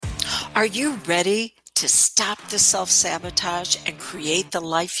Are you ready to stop the self-sabotage and create the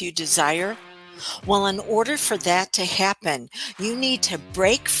life you desire? Well, in order for that to happen, you need to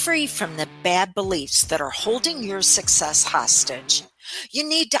break free from the bad beliefs that are holding your success hostage. You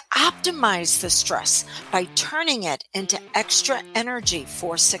need to optimize the stress by turning it into extra energy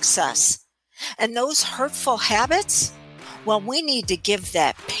for success. And those hurtful habits? Well, we need to give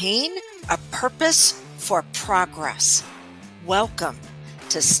that pain a purpose for progress. Welcome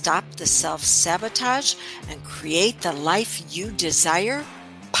to Stop the Self-Sabotage and Create the Life You Desire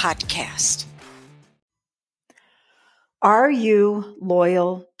podcast. Are you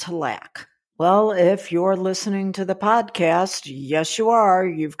loyal to lack? Well, if you're listening to the podcast, yes, you are.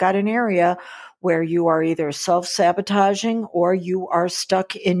 You've got an area where you are either self-sabotaging or you are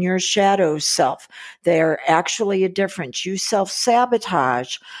stuck in your shadow self. They're actually a difference. You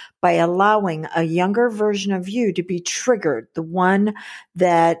self-sabotage by allowing a younger version of you to be triggered, the one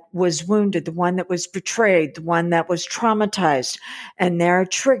that was wounded, the one that was betrayed, the one that was traumatized, and they're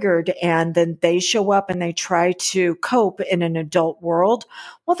triggered, and then they show up and they try to cope in an adult world.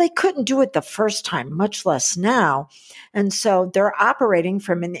 Well, they couldn't do it the first time, much less now. And so they're operating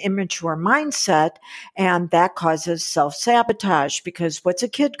from an immature mindset, and that causes self-sabotage, because what's a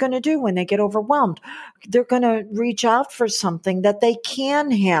kid going to do when they get overwhelmed? They're going to reach out for something that they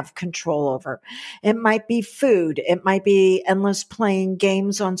can have control over. It might be food. It might be endless playing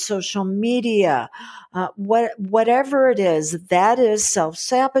games on social media. Whatever it is, that is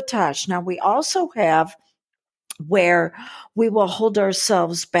self-sabotage. Now, we also have where we will hold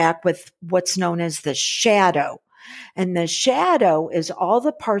ourselves back with what's known as the shadow. And the shadow is all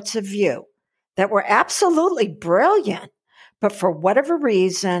the parts of you that were absolutely brilliant, but for whatever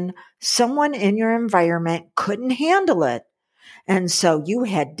reason, someone in your environment couldn't handle it. And so you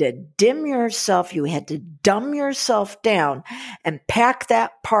had to dim yourself, you had to dumb yourself down and pack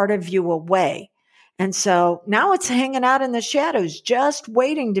that part of you away. And so now it's hanging out in the shadows, just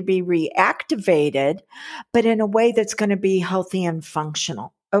waiting to be reactivated, but in a way that's going to be healthy and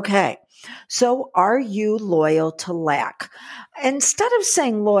functional. Okay. So are you loyal to lack? Instead of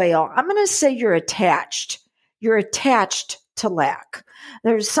saying loyal, I'm going to say you're attached. You're attached to lack.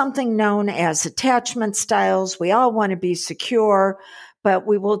 There's something known as attachment styles. We all want to be secure, but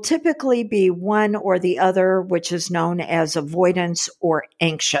we will typically be one or the other, which is known as avoidance or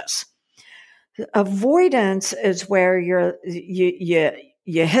anxious. Avoidance is where you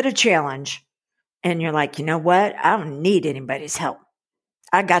hit a challenge and you're like, you know what? I don't need anybody's help.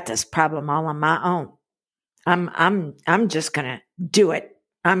 I got this problem all on my own. I'm just gonna do it.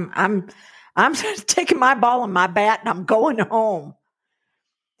 I'm taking my ball and my bat and I'm going home.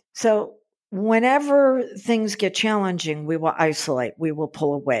 So whenever things get challenging, we will isolate. We will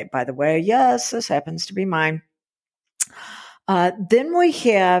pull away. By the way, yes, this happens to be mine. Then we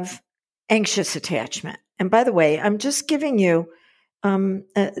have anxious attachment. And by the way, I'm just giving you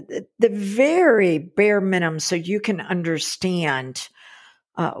the very bare minimum so you can understand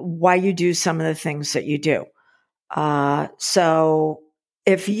why you do some of the things that you do. So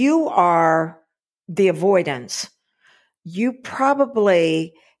if you are the avoidance, you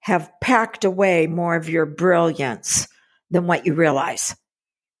probably have packed away more of your brilliance than what you realize,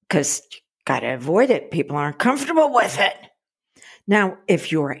 because you got to avoid it. People aren't comfortable with it. Now,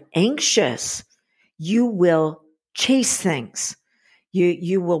 if you're anxious, you will chase things.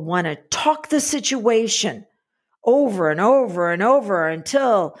 You will want to talk the situation over and over and over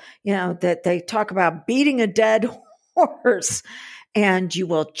until, that they talk about beating a dead horse, and you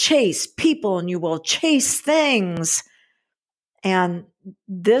will chase people and you will chase things. And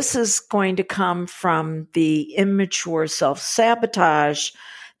this is going to come from the immature self-sabotage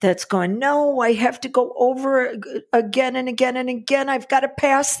that's going, no, I have to go over again and again and again. I've got to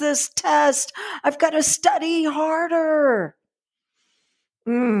pass this test. I've got to study harder.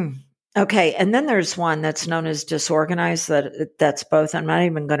 Okay. And then there's one that's known as disorganized. That's both. I'm not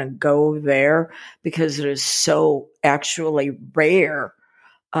even going to go there because it is so actually rare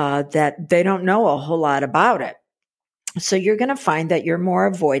that they don't know a whole lot about it. So you're going to find that you're more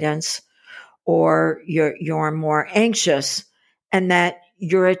avoidance or you're more anxious, and that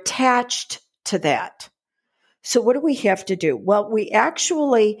you're attached to that. So what do we have to do? Well, we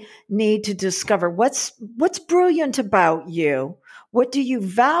actually need to discover what's brilliant about you. What do you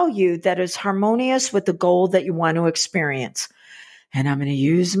value that is harmonious with the goal that you want to experience? And I'm going to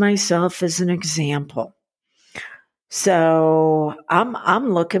use myself as an example. So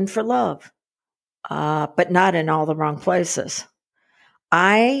I'm looking for love, but not in all the wrong places.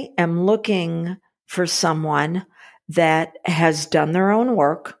 I am looking for someone that has done their own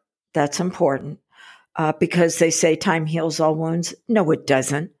work. That's important, because they say time heals all wounds. No, it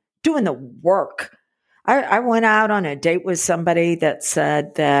doesn't. doing the work. I went out on a date with somebody that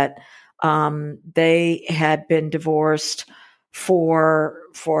said that they had been divorced for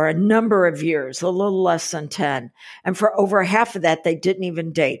a number of years, a little less than 10. And for over half of that, they didn't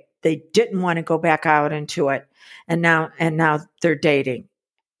even date. They didn't want to go back out into it. And now they're dating.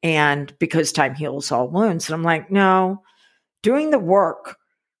 And because time heals all wounds. And I'm like, no, doing the work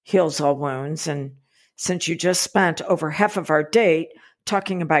heals all wounds. And since you just spent over half of our date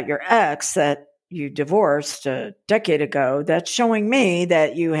talking about your ex that you divorced a decade ago, that's showing me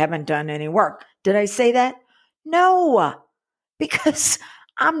that you haven't done any work. Did I say that? No, because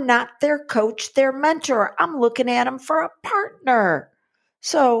I'm not their coach, their mentor. I'm looking at them for a partner.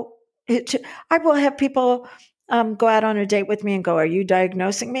 So I will have people go out on a date with me and go, are you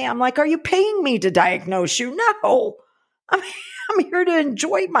diagnosing me? I'm like, are you paying me to diagnose you? No, I'm here to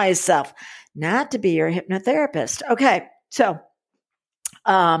enjoy myself, not to be your hypnotherapist. Okay. So,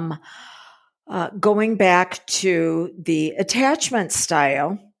 going back to the attachment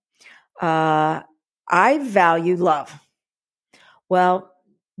style, I value love. Well,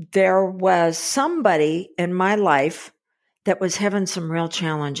 there was somebody in my life that was having some real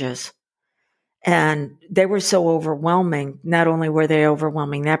challenges, and they were so overwhelming. Not only were they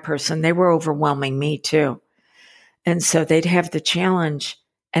overwhelming that person, they were overwhelming me too. And so they'd have the challenge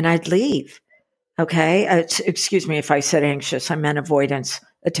and I'd leave. Okay. Excuse me if I said anxious, I meant avoidance.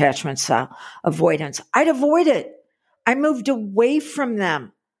 Attachment style, avoidance. I'd avoid it. I moved away from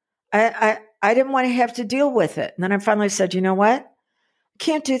them. I didn't want to have to deal with it. And then I finally said, you know what? I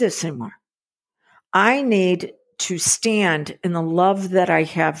can't do this anymore. I need to stand in the love that I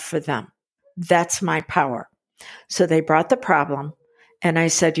have for them. That's my power. So they brought the problem and I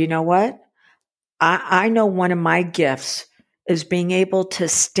said, you know what? I know one of my gifts is being able to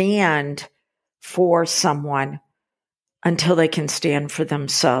stand for someone until they can stand for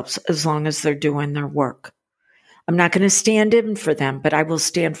themselves, as long as they're doing their work. I'm not going to stand in for them, but I will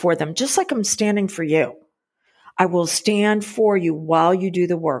stand for them, just like I'm standing for you. I will stand for you while you do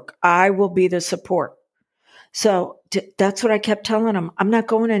the work. I will be the support. So that's what I kept telling them. I'm not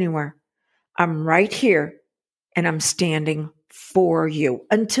going anywhere. I'm right here and I'm standing for you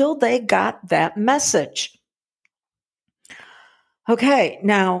until they got that message. Okay,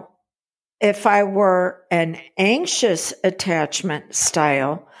 now, if I were an anxious attachment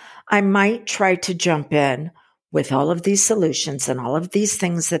style, I might try to jump in with all of these solutions and all of these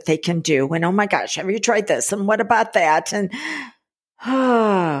things that they can do. And oh my gosh, have you tried this? And what about that? And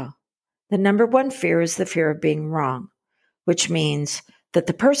the number one fear is the fear of being wrong, which means that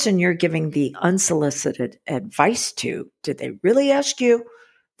the person you're giving the unsolicited advice to, did they really ask you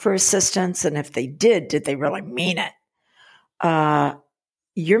for assistance? And if they did they really mean it?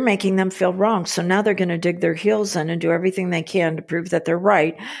 You're making them feel wrong. So now they're going to dig their heels in and do everything they can to prove that they're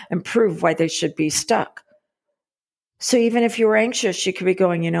right and prove why they should be stuck. So even if you were anxious, you could be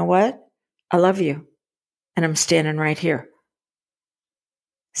going, you know what? I love you. And I'm standing right here.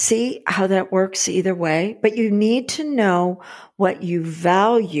 See how that works either way? But you need to know what you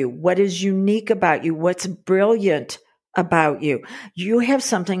value, what is unique about you, what's brilliant about you. You have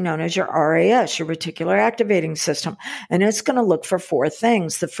something known as your RAS, your reticular activating system, and it's going to look for four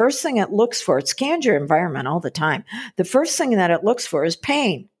things. The first thing it looks for, it scans your environment all the time. The first thing that it looks for is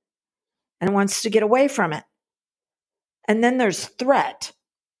pain, and it wants to get away from it. And then there's threat,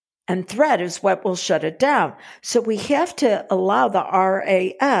 and threat is what will shut it down. So we have to allow the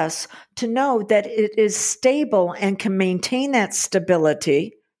RAS to know that it is stable and can maintain that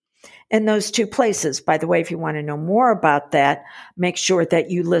stability in those two places. By the way, if you want to know more about that, make sure that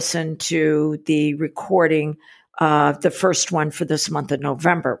you listen to the recording, the first one for this month of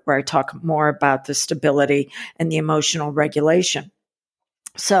November, where I talk more about the stability and the emotional regulation.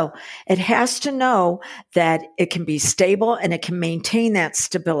 So it has to know that it can be stable and it can maintain that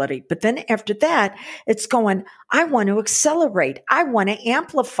stability. But then after that, it's going, I want to accelerate. I want to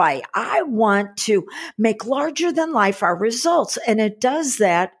amplify. I want to make larger than life our results. And it does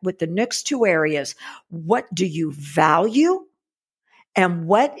that with the next two areas. What do you value? And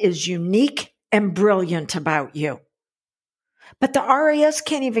what is unique and brilliant about you? But the RAS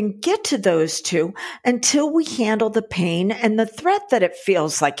can't even get to those two until we handle the pain and the threat that it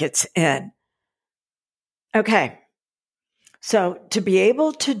feels like it's in. Okay. So to be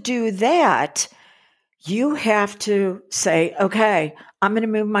able to do that, you have to say, okay, I'm going to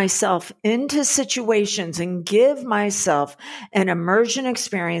move myself into situations and give myself an immersion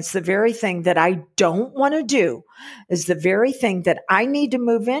experience. The very thing that I don't want to do is the very thing that I need to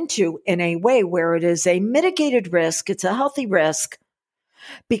move into in a way where it is a mitigated risk. It's a healthy risk,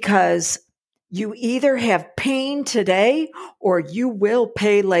 because You either have pain today or you will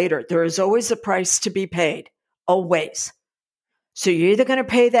pay later. There is always a price to be paid, always. So you're either going to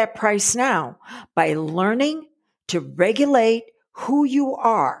pay that price now by learning to regulate who you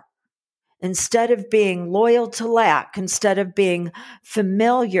are instead of being loyal to lack, instead of being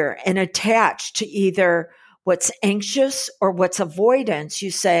familiar and attached to either what's anxious or what's avoidance.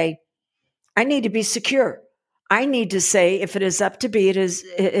 You say, I need to be secure. I need to say, if it is up to be, it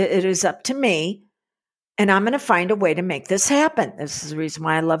is up to me. And I'm going to find a way to make this happen. This is the reason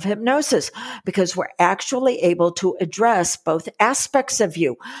why I love hypnosis, because we're actually able to address both aspects of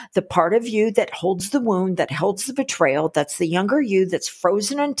you. The part of you that holds the wound, that holds the betrayal, that's the younger you that's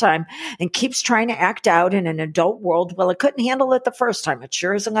frozen in time and keeps trying to act out in an adult world. Well, it couldn't handle it the first time. It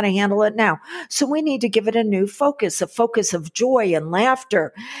sure isn't going to handle it now. So we need to give it a new focus, a focus of joy and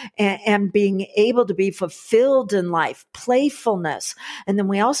laughter and being able to be fulfilled in life, playfulness. And then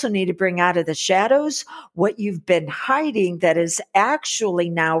we also need to bring out of the shadows what you've been hiding that is actually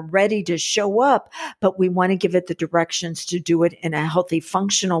now ready to show up, but we want to give it the directions to do it in a healthy,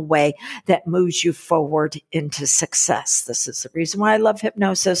 functional way that moves you forward into success. This is the reason why I love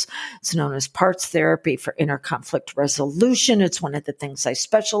hypnosis. It's known as parts therapy for inner conflict resolution. It's one of the things I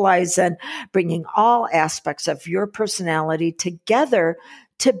specialize in, bringing all aspects of your personality together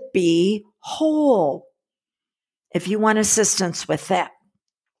to be whole. If you want assistance with that,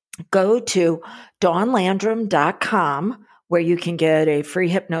 go to dawnlandrum.com, where you can get a free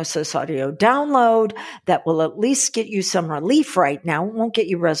hypnosis audio download that will at least get you some relief right now. It won't get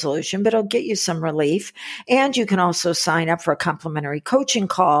you resolution, but it'll get you some relief. And you can also sign up for a complimentary coaching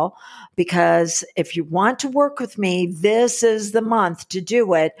call, because if you want to work with me, this is the month to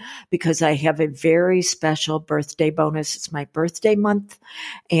do it, because I have a very special birthday bonus. It's my birthday month,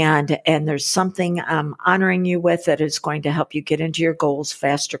 and there's something I'm honoring you with that is going to help you get into your goals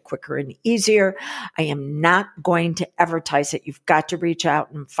faster, quicker, and easier. I am not going to advertise it. You've got to reach out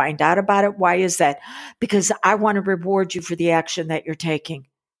and find out about it. Why is that? Because I want to reward you for the action that you're taking.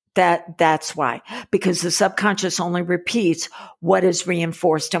 That's why, because the subconscious only repeats what is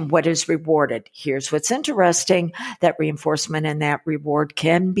reinforced and what is rewarded. Here's what's interesting. That reinforcement and that reward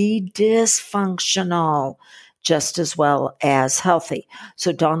can be dysfunctional just as well as healthy.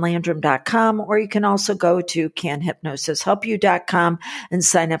 So dawnlandrum.com, or you can also go to canhypnosishelpyou.com and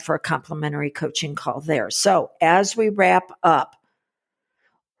sign up for a complimentary coaching call there. So as we wrap up,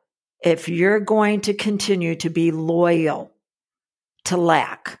 if you're going to continue to be loyal to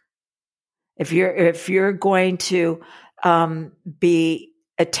lack, if you're going to be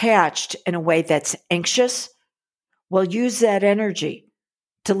attached in a way that's anxious, well, use that energy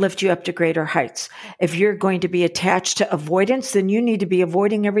to lift you up to greater heights. If you're going to be attached to avoidance, then you need to be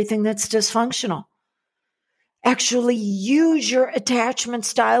avoiding everything that's dysfunctional. Actually use your attachment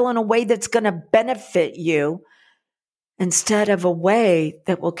style in a way that's going to benefit you instead of a way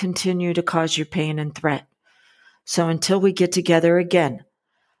that will continue to cause you pain and threat. So until we get together again,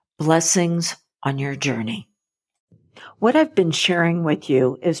 blessings on your journey. What I've been sharing with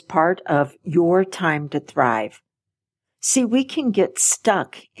you is part of your time to thrive. See, we can get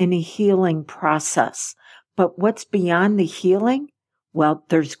stuck in a healing process, but what's beyond the healing? Well,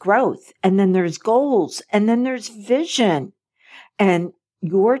 there's growth, and then there's goals, and then there's vision. And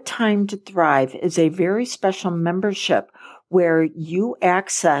your time to thrive is a very special membership where you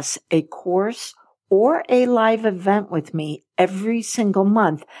access a course or a live event with me every single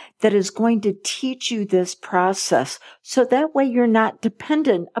month that is going to teach you this process. So that way you're not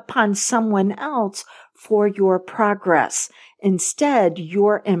dependent upon someone else for your progress. Instead,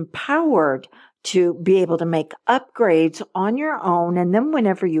 you're empowered to be able to make upgrades on your own. And then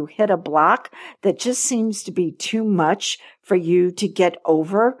whenever you hit a block that just seems to be too much for you to get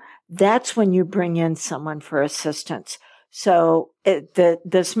over, that's when you bring in someone for assistance. So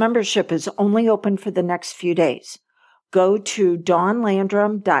this membership is only open for the next few days. Go to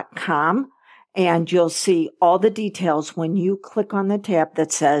dawnlandrum.com and you'll see all the details when you click on the tab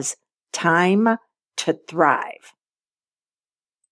that says Time to Thrive.